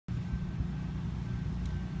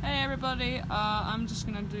everybody, I'm just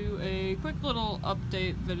gonna do a quick little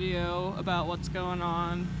update video about what's going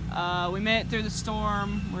on. We made it through the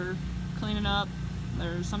storm, we're cleaning up,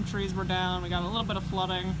 there's some trees were down, we got a little bit of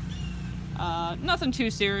flooding. Nothing too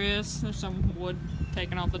serious, there's some wood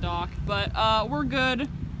taken off the dock, but we're good.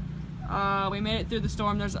 We made it through the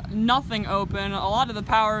storm, there's nothing open, a lot of the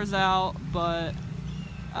power is out, but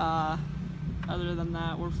other than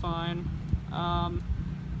that, we're fine.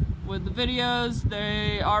 With the videos,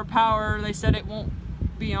 they said it won't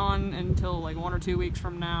be on until like 1 or 2 weeks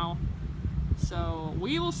from now, so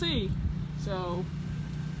we will see. So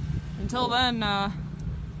until then,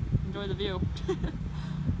 enjoy the view.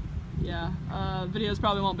 Yeah, videos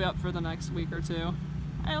probably won't be up for the next week or two.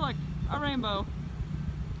 Hey look, a rainbow,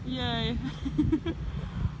 yay.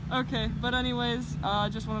 Okay, but anyways,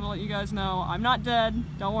 just wanted to let you guys know I'm not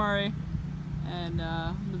dead, don't worry, and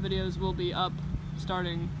the videos will be up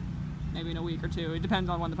starting maybe in a week or two. It depends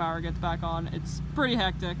on when the power gets back on. It's pretty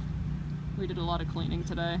hectic. We did a lot of cleaning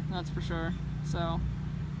today, that's for sure. So,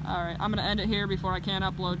 alright, I'm gonna end it here before I can't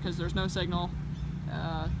upload because there's no signal.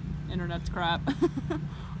 Internet's crap.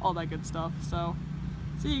 All that good stuff. So,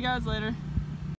 see you guys later.